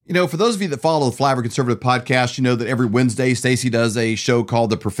You know, for those of you that follow the Flyover Conservative podcast, you know that every Wednesday, Stacey does a show called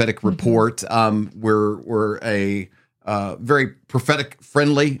The Prophetic Report. We're a very prophetic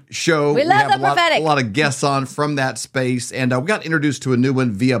friendly show. We love have the prophetic. A lot of guests on from that space. And we got introduced to a new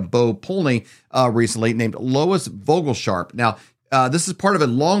one via Bo Polney recently named Lois Vogelsharp. Now, this is part of a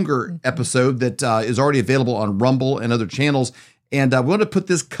longer episode that is already available on Rumble and other channels. And we want to put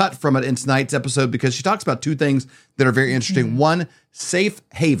this cut from it in tonight's episode because she talks about two things that are very interesting. One, safe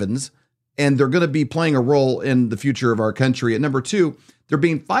havens, and they're going to be playing a role in the future of our country. And number two, they're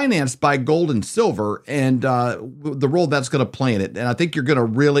being financed by gold and silver and the role that's going to play in it. And I think you're going to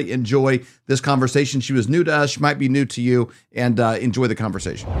really enjoy this conversation. She was new to us. She might be new to you, and enjoy the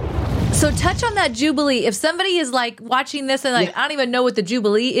conversation. So touch on that Jubilee. If somebody is like watching this and like, I don't even know what the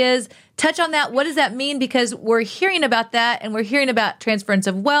Jubilee is, touch on that. What does that mean? Because we're hearing about that and we're hearing about transference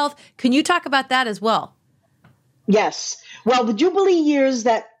of wealth. Can you talk about that as well? Yes. Well, the Jubilee years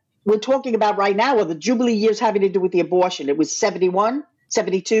that we're talking about right now are the Jubilee years having to do with the abortion. It was 71,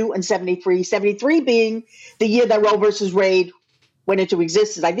 72, and 73. 73 being the year that Roe versus Wade went into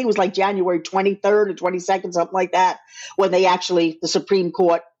existence. I think it was like January 23rd or 22nd, something like that, when they actually, the Supreme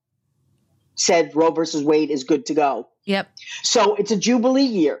Court said Roe versus Wade is good to go. Yep. So it's a Jubilee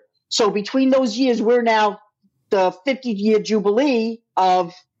year. So between those years, we're now the 50-year Jubilee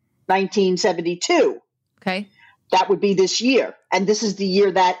of 1972. Okay. That would be this year. And this is the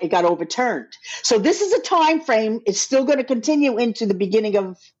year that it got overturned. So this is a time frame. It's still going to continue into the beginning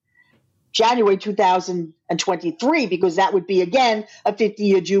of January 2023, because that would be, again, a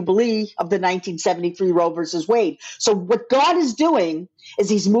 50-year Jubilee of the 1973 Roe versus Wade. So what God is doing is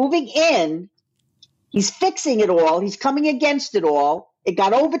he's moving in, he's fixing it all, he's coming against it all. It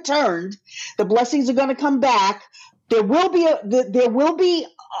got overturned. The blessings are going to come back. There will be a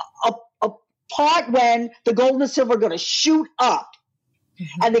part when the gold and silver are going to shoot up,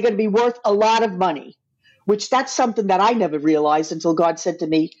 and they're going to be worth a lot of money, which that's something that I never realized until God said to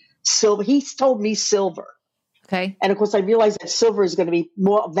me, silver. He's told me silver. Okay. And of course I realized that silver is going to be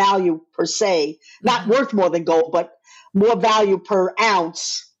more value per se, not worth more than gold, but more value per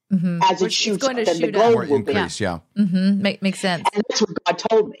ounce as it shoots up, than the gold will increase, be. yeah. Makes sense. And that's what God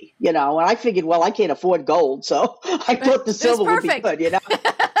told me, and I figured, well, I can't afford gold, so I thought the silver would be good,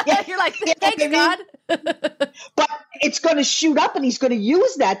 Yeah, you're like, thanks, God. But it's going to shoot up, and he's going to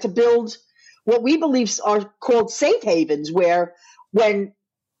use that to build what we believe are called safe havens, where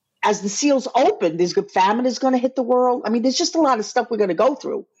as the seals open, famine is going to hit the world. I mean, there's just a lot of stuff we're going to go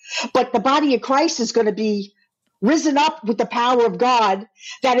through. But the body of Christ is going to be risen up with the power of God,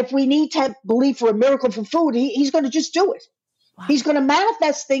 that if we need to believe for a miracle for food, he's going to just do it. Wow. He's going to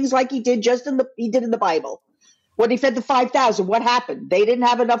manifest things like he did in the Bible. When he fed the 5,000, what happened? They didn't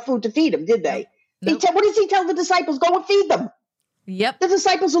have enough food to feed them, did they? Nope. What does he tell the disciples? Go and feed them. Yep. The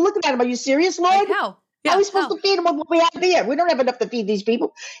disciples are looking at him. Are you serious, Lord? Like how? Yeah, how are we supposed to feed them with what we have here? We don't have enough to feed these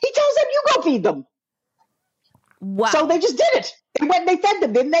people. He tells them, you go feed them. Wow. So they just did it. They went and they fed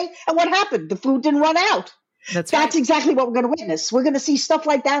them, didn't they? And what happened? The food didn't run out. That's right. Exactly what we're going to witness. We're going to see stuff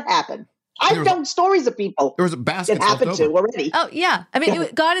like that happen. I've told stories of people there was a basket that happened to already. Oh, yeah. I mean,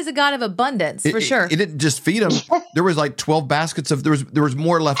 God is a God of abundance, for sure. It didn't just feed them. There was like 12 baskets of, there was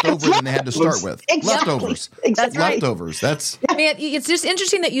more left over than they had to start with. Exactly. Leftovers. Exactly. Leftovers. I mean, it's just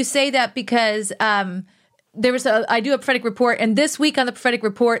interesting that you say that, because I do a prophetic report, and this week on the prophetic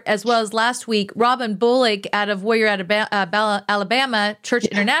report, as well as last week, Robin Bullock out of Warrior Alabama Church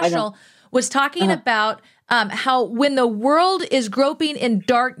International was talking about how when the world is groping in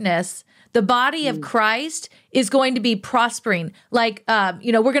darkness, the body of Christ is going to be prospering. Like,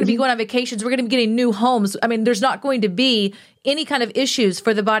 we're going to be going on vacations. We're going to be getting new homes. I mean, there's not going to be any kind of issues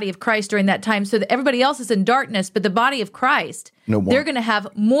for the body of Christ during that time. So that everybody else is in darkness, but the body of Christ, they're going to have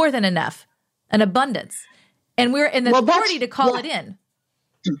more than enough, an abundance. And we're in the authority to call it in.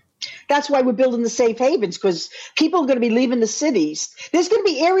 That's why we're building the safe havens, because people are going to be leaving the cities. There's going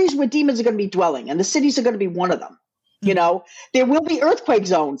to be areas where demons are going to be dwelling, and the cities are going to be one of them. There will be earthquake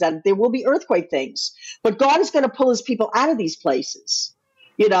zones and there will be earthquake things, but God is going to pull his people out of these places.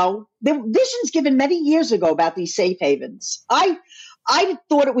 The visions given many years ago about these safe havens. I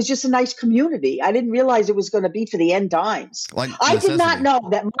thought it was just a nice community. I didn't realize it was going to be for the end times. I did not know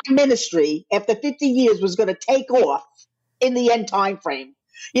that my ministry, after 50 years, was going to take off in the end time frame.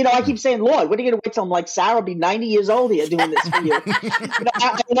 I keep saying, Lord, what are you going to wait till I'm like Sarah, be 90 years old here doing this for you?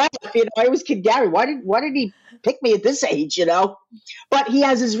 I always kid Gary, why did he pick me at this age, But he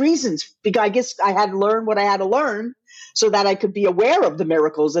has his reasons, because I guess I had to learn what I had to learn so that I could be aware of the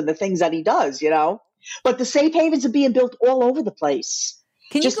miracles and the things that he does, But the safe havens are being built all over the place.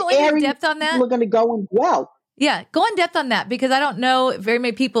 Can you go into depth on that? We're going to go and dwell. Yeah, go in depth on that because I don't know very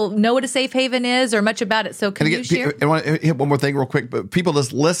many people know what a safe haven is or much about it. So can you share? I want to hit one more thing real quick. But people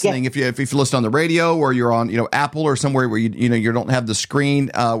that's listening, if you listen on the radio or you're on Apple or somewhere where you don't have the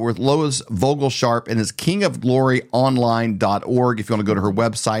screen, with Lois Vogelsharp and it's kingofgloryonline.org. If you want to go to her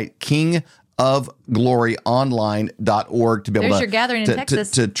website, kingofgloryonline.org to be able There's your gathering in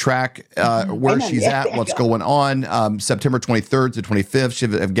Texas. to track where she's at, what's going on. September 23rd to 25th, she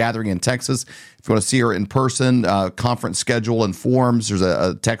has a gathering in Texas. If you want to see her in person, conference schedule and forms, there's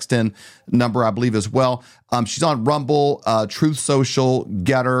a text-in number, I believe, as well. She's on Rumble, Truth Social,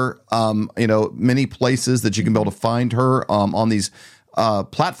 Getter, many places that you can be able to find her on these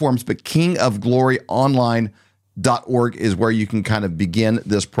platforms. But kingofgloryonline.org is where you can kind of begin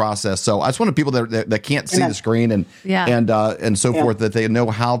this process. So I just wanted people that can't see the screen and so forth, that they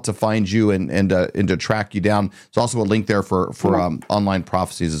know how to find you and to track you down. There's also a link there for online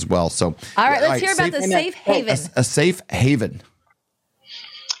prophecies as well. So all right, let's hear about the safe haven. A safe haven.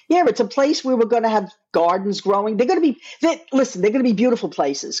 Yeah, it's a place where we're going to have gardens growing. They're going to be beautiful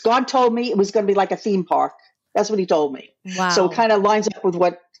places. God told me it was going to be like a theme park. That's what he told me. Wow. So it kind of lines up with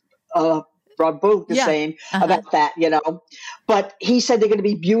what Rob Bullock is saying about that, But he said they're going to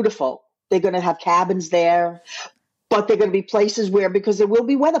be beautiful. They're going to have cabins there, but they're going to be places where, because there will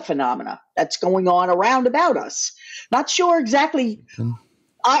be weather phenomena that's going on around about us. Not sure exactly.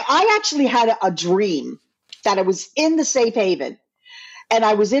 I actually had a dream that I was in the safe haven. And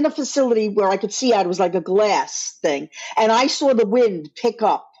I was in a facility where I could see out. It was like a glass thing. And I saw the wind pick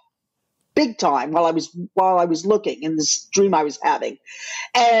up big time while I was looking in this dream I was having.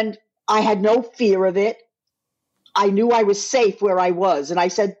 And I had no fear of it. I knew I was safe where I was. And I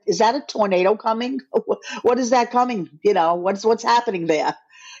said, is that a tornado coming? What is that coming? What's happening there?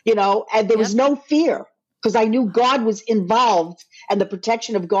 And there was no fear because I knew God was involved and the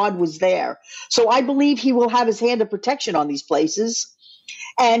protection of God was there. So I believe he will have his hand of protection on these places.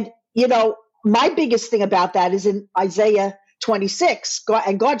 And, my biggest thing about that is in Isaiah 26,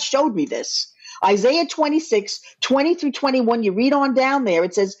 and God showed me this. Isaiah 26, 20 through 21, you read on down there,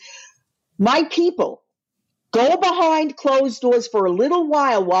 it says, my people, go behind closed doors for a little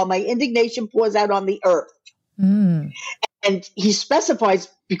while my indignation pours out on the earth. And he specifies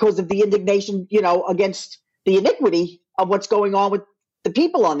because of the indignation, against the iniquity of what's going on with the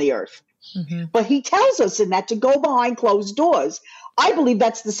people on the earth. Mm-hmm. But he tells us in that to go behind closed doors. I believe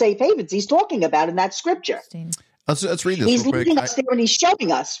that's the safe havens he's talking about in that scripture. Let's read this. He's leading us there and he's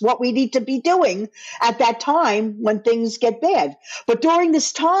showing us what we need to be doing at that time when things get bad. But during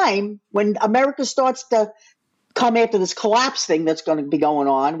this time, when America starts to come after this collapse thing that's going to be going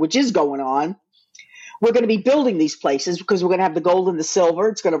on, which is going on, we're going to be building these places because we're going to have the gold and the silver.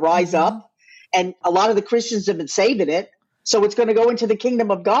 It's going to rise up. And a lot of the Christians have been saving it. So it's going to go into the kingdom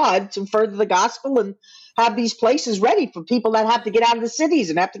of God to further the gospel and have these places ready for people that have to get out of the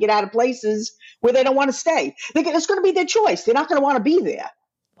cities and have to get out of places where they don't want to stay. It's going to be their choice. They're not going to want to be there.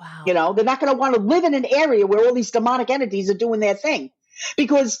 Wow. They're not going to want to live in an area where all these demonic entities are doing their thing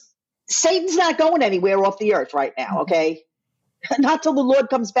because Satan's not going anywhere off the earth right now. Okay. Not till the Lord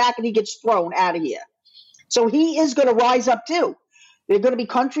comes back and he gets thrown out of here. So he is going to rise up too. There are going to be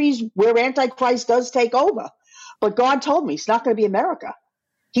countries where Antichrist does take over. But God told me it's not going to be America.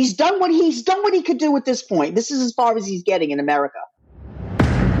 He's done what he could do at this point. This is as far as he's getting in America.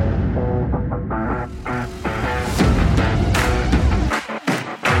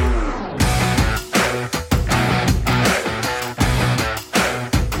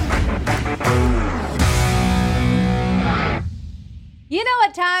 You know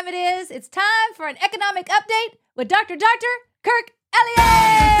what time it is? It's time for an economic update with Dr. Kirk Elliott.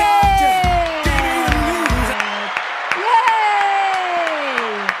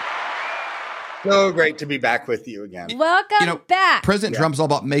 So great to be back with you again. Welcome back. President Trump's all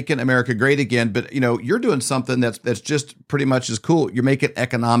about making America great again, but you're doing something that's just pretty much as cool. You're making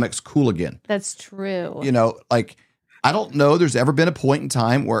economics cool again. That's true. I don't know there's ever been a point in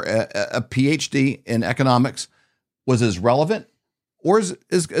time where a PhD in economics was as relevant or as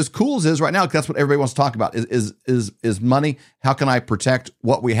cool as it is right now, because that's what everybody wants to talk about is money. How can I protect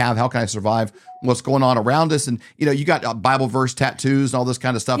what we have? How can I survive what's going on around us? And, you got Bible verse tattoos and all this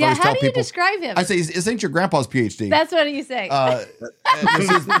kind of stuff. Yeah, I always how tell do you people, describe him? I say, this ain't your grandpa's PhD. That's what you say.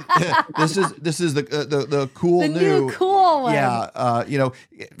 This is the cool the new cool one. Yeah.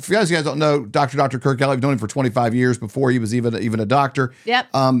 For you guys don't know, Dr. Kirk Elliott, I've known him for 25 years before he was even a doctor. Yep.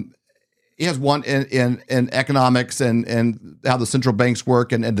 he has one in economics and how the central banks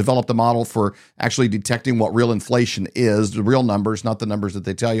work and developed a model for actually detecting what real inflation is, the real numbers, not the numbers that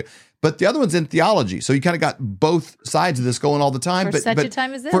they tell you. But the other one's in theology. So you kind of got both sides of this going all the time. For such a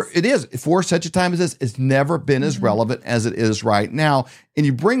time as this? For such a time as this, it's never been as relevant as it is right now. And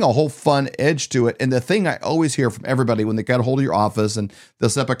you bring a whole fun edge to it. And the thing I always hear from everybody when they get a hold of your office and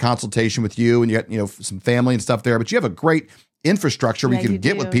they'll set up a consultation with you and you got, some family and stuff there, but you have a great infrastructure where you can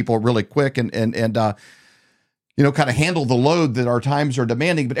get with people really quick and kind of handle the load that our times are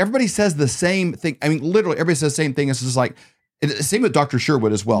demanding. But everybody says the same thing. I mean, literally everybody says the same thing. It's just like, same with Dr.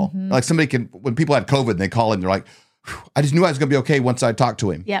 Sherwood as well. Like when people had COVID and they call him, they're like, I just knew I was going to be okay once I talked to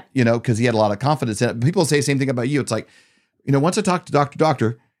him. Yep. Because he had a lot of confidence in it. People say the same thing about you. It's like, once I talked to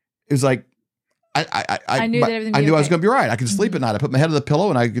Doctor, it was like, I knew I was going to be right. I could sleep at night. I put my head on the pillow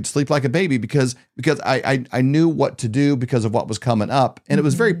and I could sleep like a baby because I knew what to do because of what was coming up. And it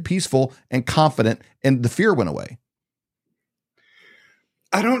was very peaceful and confident and the fear went away.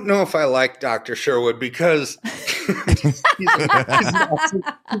 I don't know if I like Dr. Sherwood because he's an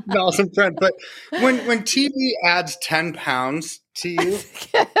awesome friend. But when TV adds 10 pounds to you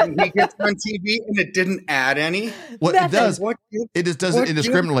and he gets on TV and it didn't add any. Well, it does. It just does it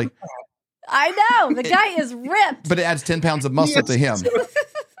indiscriminately. I know. The guy is ripped. But it adds 10 pounds of muscle to him.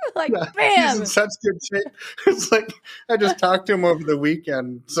 Bam. He's in such good shape. It's like, I just talked to him over the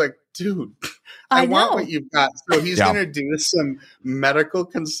weekend. It's like, dude, I want what you've got. So he's going to do some medical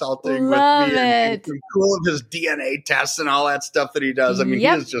consulting with me and some cool of his DNA tests and all that stuff that he does. I mean, he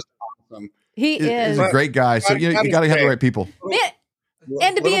is just awesome. He's a great guy. So you got to have the right people.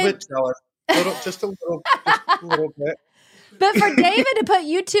 And to be bit jealous. Just a little bit. But for David to put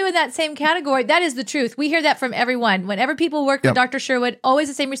you two in that same category, that is the truth. We hear that from everyone. Whenever people work with Dr. Sherwood, always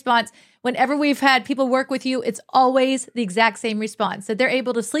the same response. Whenever we've had people work with you, it's always the exact same response. That they're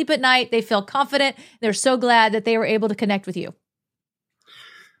able to sleep at night. They feel confident. They're so glad that they were able to connect with you.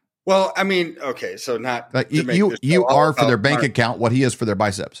 Well, I mean, okay, so not you are for their bank account what he is for their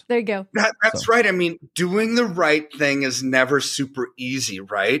biceps. There you go. That's right. I mean, doing the right thing is never super easy,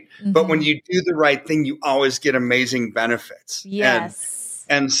 right? But when you do the right thing, you always get amazing benefits. Yes.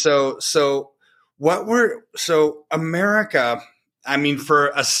 And so America, I mean,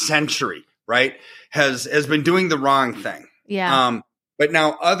 for a century, right, has been doing the wrong thing. Yeah. But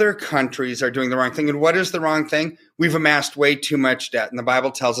now other countries are doing the wrong thing. And what is the wrong thing? We've amassed way too much debt. And the Bible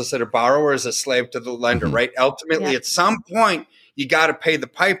tells us that a borrower is a slave to the lender, right? Ultimately, at some point, you got to pay the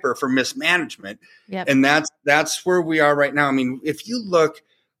piper for mismanagement. Yep. And that's where we are right now. I mean, if you look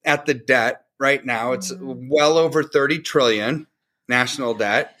at the debt right now, it's well over 30 trillion national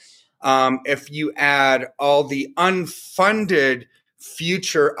debt. If you add all the unfunded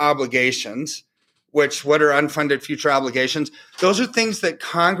future obligations, what are unfunded future obligations? Those are things that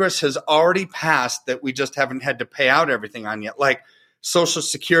Congress has already passed that we just haven't had to pay out everything on yet, like Social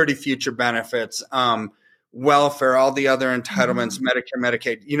Security future benefits, welfare, all the other entitlements, Medicare,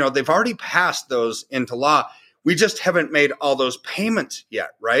 Medicaid. They've already passed those into law. We just haven't made all those payments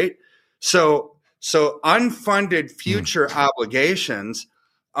yet, right? So unfunded future obligations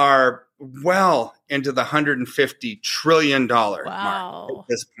are well into the $150 trillion mark at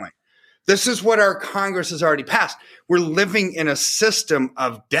this point. This is what our Congress has already passed. We're living in a system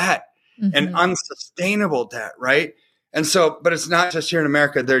of debt and unsustainable debt, right? And so, but it's not just here in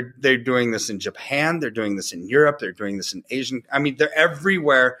America. They're doing this in Japan. They're doing this in Europe. They're doing this in Asian. I mean, they're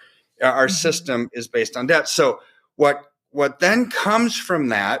everywhere. Our system is based on debt. So what then comes from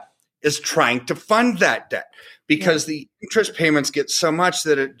that is trying to fund that debt because the interest payments get so much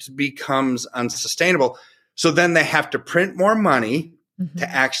that it becomes unsustainable. So then they have to print more money to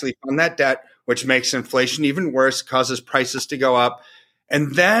actually fund that debt, which makes inflation even worse, causes prices to go up.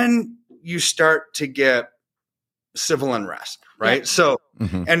 And then you start to get civil unrest, right? Yep. So,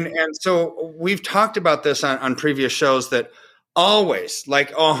 and so we've talked about this on previous shows that always,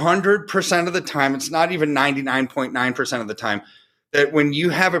 like 100% of the time, it's not even 99.9% of the time, that when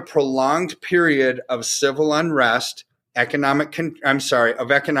you have a prolonged period of civil unrest, economic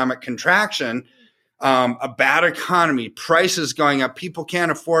contraction, a bad economy, prices going up, people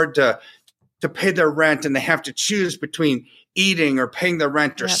can't afford to pay their rent and they have to choose between eating or paying their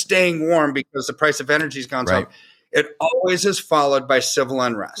rent or staying warm because the price of energy has gone up. It always is followed by civil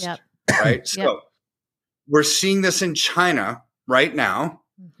unrest, right? So we're seeing this in China right now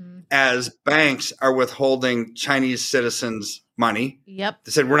as banks are withholding Chinese citizens' money. They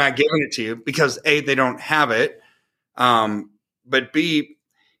said, we're not giving it to you because A, they don't have it. But B,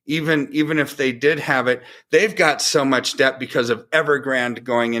 even if they did have it, they've got so much debt because of Evergrande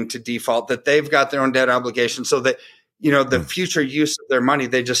going into default that they've got their own debt obligation so that the future use of their money,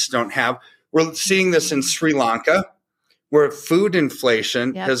 they just don't have. We're seeing this in Sri Lanka, where food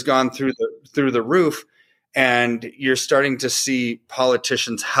inflation has gone through the roof, and you're starting to see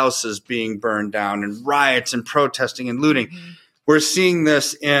politicians' houses being burned down and riots and protesting and looting. Mm-hmm. We're seeing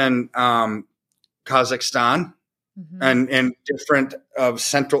this in Kazakhstan and different of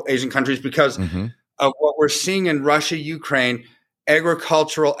Central Asian countries because of what we're seeing in Russia, Ukraine.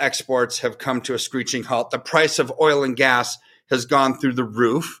 Agricultural exports have come to a screeching halt. The price of oil and gas has gone through the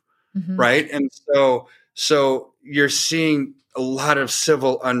roof, right? And so you're seeing a lot of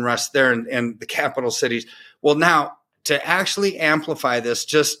civil unrest there in the capital cities. Well, now to actually amplify this,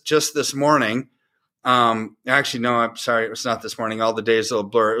 just this morning, actually, no, I'm sorry, it was not this morning. All the days will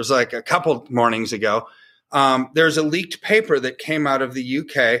blur. It was like a couple mornings ago. There's a leaked paper that came out of the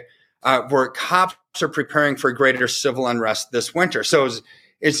UK where cops are preparing for greater civil unrest this winter. So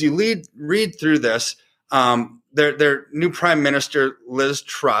as you read through this, their new Prime Minister, Liz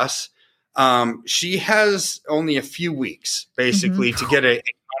Truss, she has only a few weeks, basically, to get a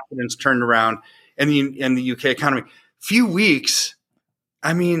confidence turned around in the UK economy. Few weeks,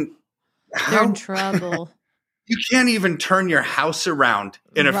 I mean, they're in trouble. You can't even turn your house around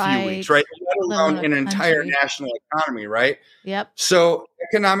in a few weeks, right? Let alone an entire national economy, right? Yep. So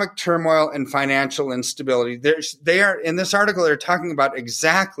economic turmoil and financial instability. They are in this article. They're talking about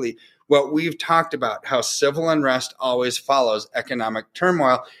exactly what we've talked about: how civil unrest always follows economic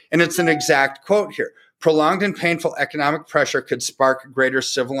turmoil, and it's an exact quote here. Prolonged and painful economic pressure could spark greater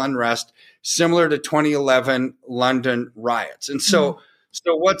civil unrest, similar to 2011 London riots. And so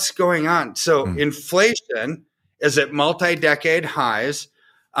what's going on? So inflation is at multi-decade highs.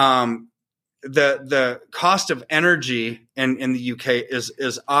 The cost of energy in the UK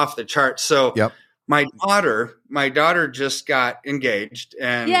is off the charts. So my daughter just got engaged,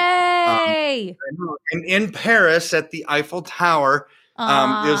 and yay! In Paris at the Eiffel Tower. It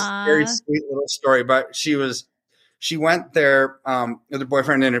was a very sweet little story, but she went there with her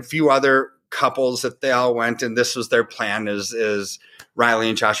boyfriend and a few other couples that they all went, and this was their plan is Riley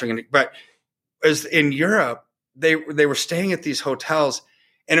and Joshua. But as in Europe, they were staying at these hotels,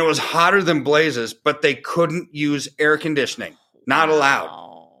 and it was hotter than blazes, but they couldn't use air conditioning. Not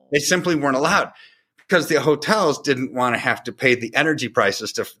allowed. They simply weren't allowed because the hotels didn't want to have to pay the energy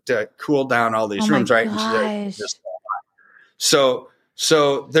prices to cool down all these rooms, right? So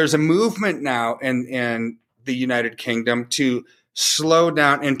there's a movement now in the United Kingdom to slow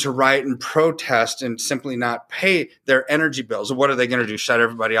down and to riot and protest and simply not pay their energy bills. What are they going to do? Shut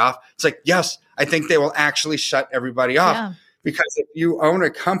everybody off? It's like, yes, I think they will actually shut everybody off because if you own a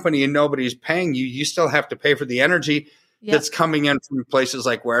company and nobody's paying you, you still have to pay for the energy that's coming in from places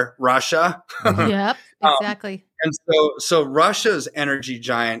like where? Russia. Yep, exactly. And so Russia's energy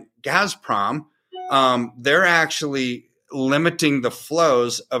giant Gazprom, they're actually limiting the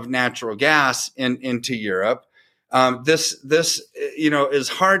flows of natural gas into Europe. This is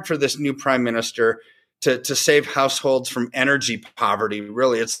hard for this new prime minister to save households from energy poverty.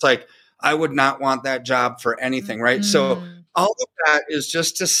 Really, it's like I would not want that job for anything, right? So all of that is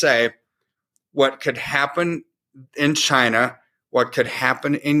just to say what could happen in China, what could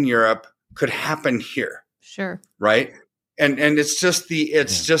happen in Europe, could happen here. Sure. Right. And it's just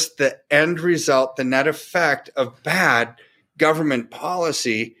the end result, the net effect of bad government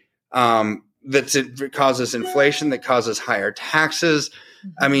policy that causes inflation, that causes higher taxes.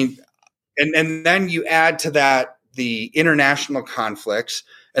 I mean, and then you add to that the international conflicts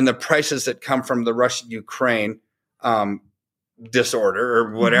and the prices that come from the Russia-Ukraine disorder,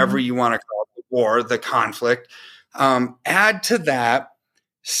 or whatever you want to call it, the war, the conflict. Add to that,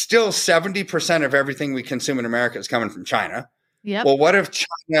 still 70% of everything we consume in America is coming from China. Yep. Well, what if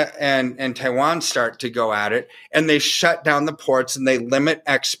China and Taiwan start to go at it and they shut down the ports and they limit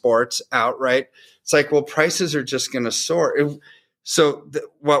exports outright? It's like, well, prices are just going to soar.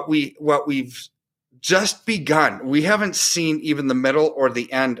 What we've just begun, we haven't seen even the middle or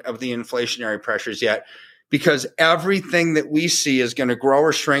the end of the inflationary pressures yet, because everything that we see is going to grow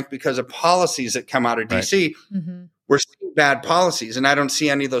or shrink because of policies that come out of DC. Mm-hmm. We're seeing bad policies, and I don't see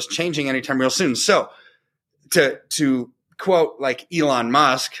any of those changing anytime real soon. So to quote like Elon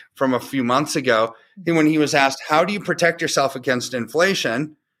Musk from a few months ago, when he was asked, how do you protect yourself against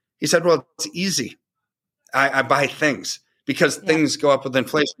inflation? He said, well, it's easy. I buy things because things go up with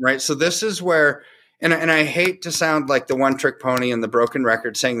inflation, right? So this is where, and I hate to sound like the one trick pony and the broken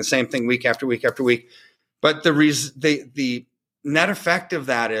record saying the same thing week after week after week. But the net effect of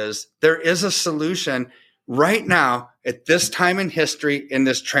that is there is a solution right now at this time in history in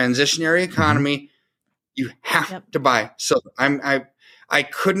this transitionary economy. You have to buy. So I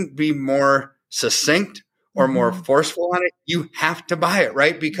couldn't be more succinct or more forceful on it, you have to buy it,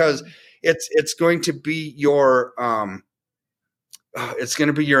 right? Because it's going to be your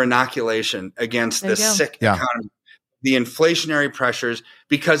inoculation against this sick economy, the inflationary pressures,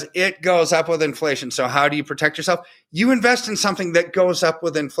 because it goes up with inflation. So how do you protect yourself? You invest in something that goes up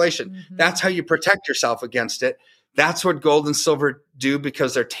with inflation. That's how you protect yourself against it. That's what gold and silver do,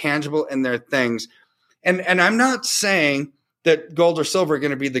 because they're tangible and they're things. And I'm not saying that gold or silver are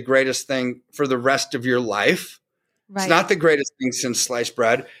going to be the greatest thing for the rest of your life. Right. It's not the greatest thing since sliced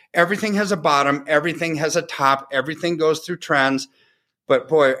bread. Everything has a bottom. Everything has a top. Everything goes through trends. But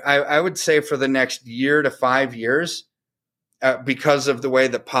boy, I would say for the next year to 5 years, because of the way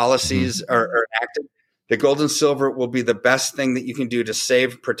that policies are enacted, the gold and silver will be the best thing that you can do to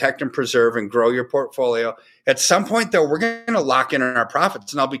save, protect, and preserve and grow your portfolio. At some point, though, we're going to lock in on our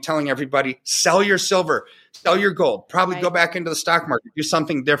profits. And I'll be telling everybody, sell your silver, sell your gold, probably go back into the stock market, do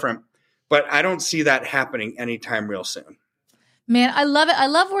something different. But I don't see that happening anytime real soon. Man, I love it. I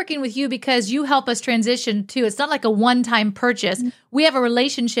love working with you because you help us transition too. It's not like a one-time purchase. We have a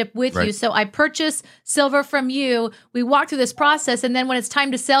relationship with you. So I purchase silver from you. We walk through this process. And then when it's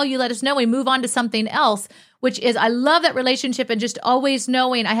time to sell, you let us know. We move on to something else, which is, I love that relationship and just always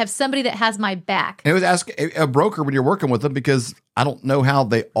knowing I have somebody that has my back. And it was ask a broker when you're working with them, because I don't know how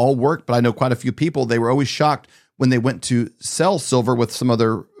they all work, but I know quite a few people. They were always shocked when they went to sell silver with some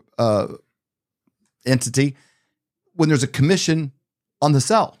other entity, when there's a commission on the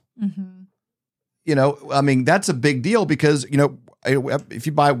sell. You know, I mean, that's a big deal, because, you know, if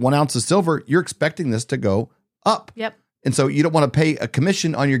you buy 1 ounce of silver, you're expecting this to go up. And so you don't want to pay a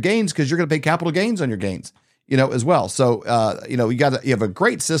commission on your gains, because you're going to pay capital gains on your gains, you know, as well. So, you know, you have a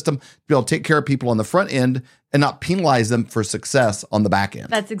great system to be able to take care of people on the front end and not penalize them for success on the back end.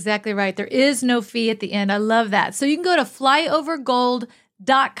 That's exactly right. There is no fee at the end. I love that. So you can go to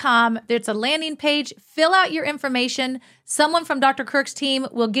flyovergold.com. There's a landing page. Fill out your information. Someone from Dr. Kirk's team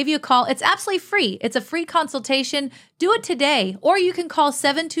will give you a call. It's absolutely free. It's a free consultation. Do it today. Or you can call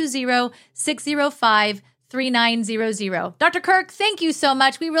 720-605-3900. Dr. Kirk, thank you so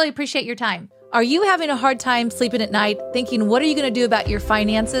much. We really appreciate your time. Are you having a hard time sleeping at night, thinking, what are you going to do about your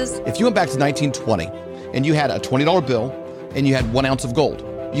finances? If you went back to 1920 and you had a $20 bill and you had 1 ounce of gold,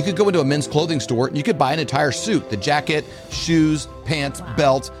 you could go into a men's clothing store and you could buy an entire suit, the jacket, shoes, pants,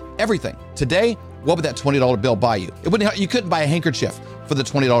 belt, everything. Today, what would that $20 bill buy you? You couldn't buy a handkerchief for the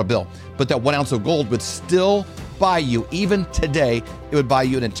 $20 bill, but that 1 ounce of gold would still buy you, even today, it would buy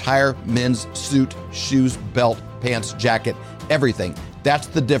you an entire men's suit, shoes, belt, pants, jacket, everything. That's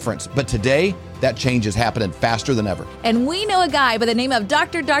the difference. But today, that change is happening faster than ever. And we know a guy by the name of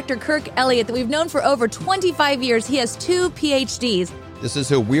Dr. Kirk Elliott that we've known for over 25 years. He has 2 PhDs. This is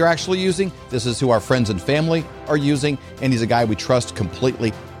who we're actually using. This is who our friends and family are using. And he's a guy we trust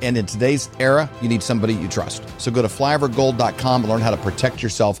completely. And in today's era, you need somebody you trust. So go to flyovergold.com and learn how to protect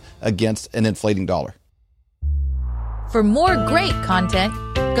yourself against an inflating dollar. For more great content,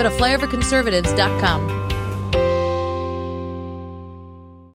 go to flyoverconservatives.com.